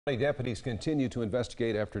Deputies continue to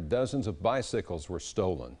investigate after dozens of bicycles were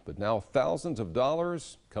stolen, but now thousands of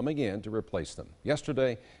dollars coming in to replace them.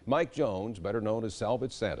 Yesterday, Mike Jones, better known as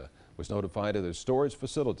Salvage Santa, was notified that his storage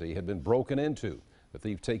facility had been broken into, the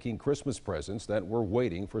thief taking Christmas presents that were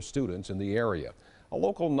waiting for students in the area. A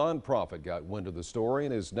local nonprofit got wind of the story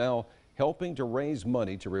and is now helping to raise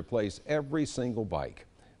money to replace every single bike.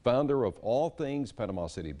 Founder of All Things Panama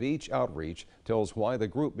City Beach Outreach tells why the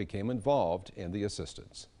group became involved in the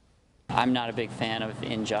assistance. I'm not a big fan of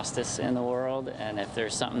injustice in the world, and if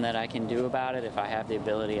there's something that I can do about it, if I have the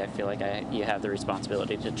ability, I feel like you have the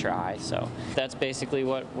responsibility to try. So that's basically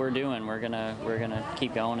what we're doing. We're gonna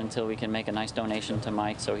keep going until we can make a nice donation to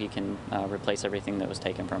Mike so he can replace everything that was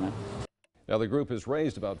taken from him. Now, the group has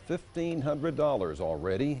raised about $1,500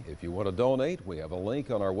 already. If you want to donate, we have a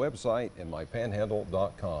link on our website and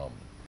mypanhandle.com.